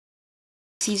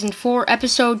Season 4,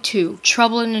 Episode 2,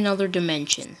 Trouble in Another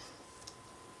Dimension.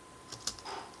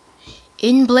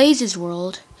 In Blaze's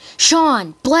world,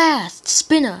 Sean, Blast,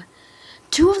 Spinna,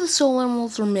 2 of the soul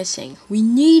emeralds are missing. We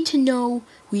need to know,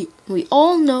 we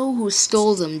all know who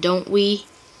stole them, don't we?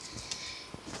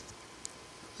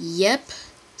 Yep,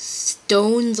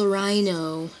 Stone the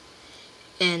Rhino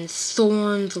and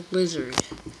Thorn the Lizard.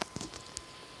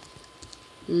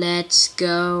 Let's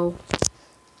go.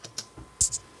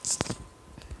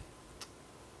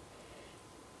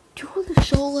 2 of the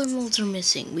soul emeralds are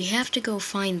missing. We have to go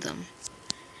find them.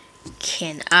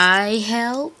 Can I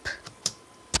help?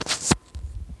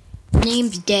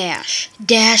 Name's Dash.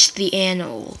 Dash the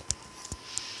Anole.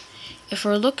 If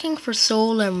we're looking for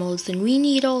soul emeralds, then we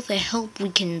need all the help we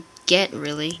can get,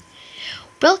 really.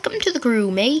 Welcome to the crew,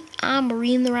 mate. I'm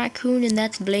Marine the Raccoon, and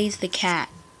that's Blaze the Cat.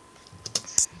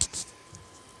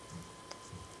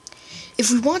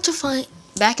 If we want to find...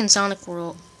 Back in Sonic's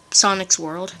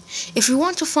world, if we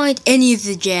want to find any of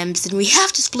the gems, then we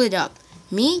have to split up.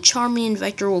 Me, Charmy, and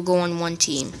Vector will go on one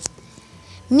team.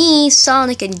 Me,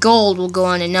 Sonic, and Gold will go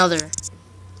on another.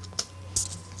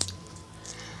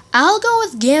 I'll go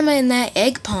with Gamma in that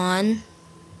egg pond.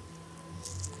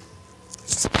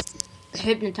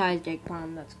 Hypnotized egg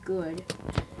pond, that's good.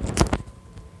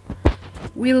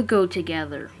 We'll go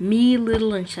together. Me,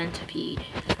 Little, and Centipede.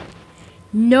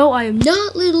 No, I am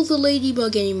not Little the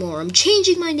Ladybug anymore. I'm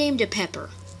changing my name to Pepper.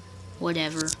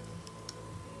 Whatever.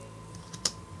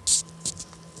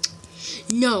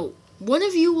 No, one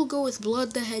of you will go with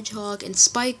Blood the Hedgehog, and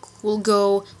Spike will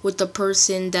go with the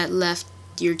person that left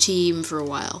your team for a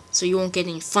while, so you won't get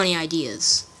any funny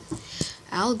ideas.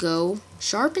 I'll go.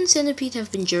 Sharp and Centipede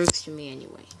have been jerks to me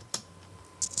anyway.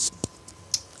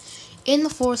 In the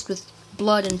forest with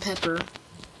Blood and Pepper.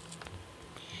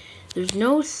 There's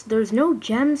no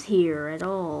gems here at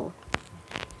all.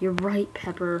 You're right,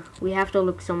 Pepper. We have to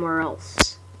look somewhere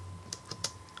else.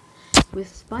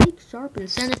 With Spike, Sharp, and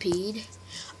Centipede,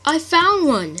 I found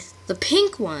one! The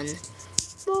pink one.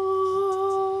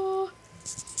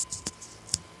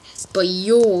 But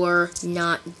you're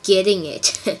not getting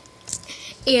it.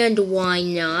 And why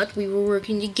not? We were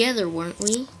working together, weren't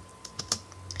we?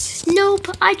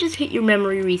 Nope, I just hit your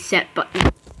memory reset button.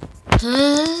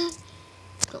 Huh?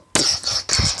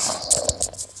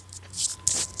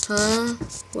 Huh?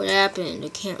 What happened? I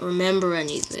can't remember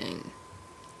anything.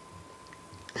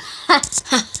 Ha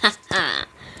ha ha ha!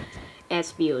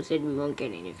 SBO said we won't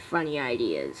get any funny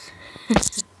ideas.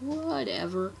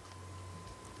 Whatever.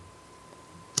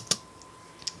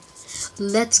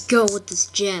 Let's go with this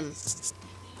gem.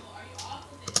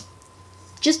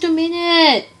 Just a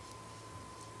minute!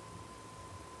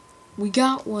 We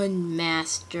got one,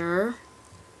 Master.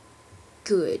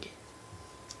 Good.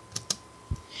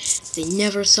 They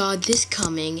never saw this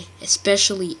coming,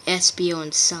 especially SBO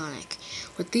and Sonic.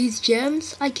 With these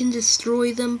gems, I can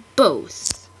destroy them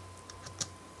both.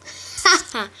 Ha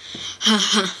ha ha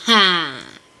ha ha!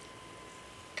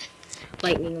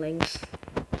 Lightning Lynx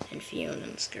and Fiona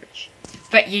and Scourge.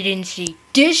 Bet you didn't see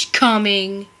this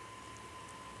coming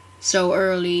so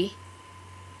early.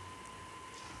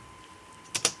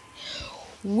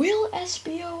 Will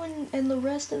SBO and the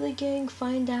rest of the gang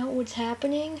find out what's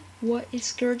happening? What is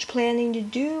Scourge planning to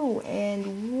do?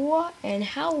 And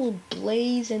how will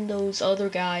Blaze and those other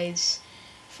guys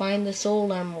find the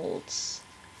soul emeralds?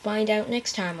 Find out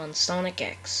next time on Sonic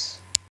X.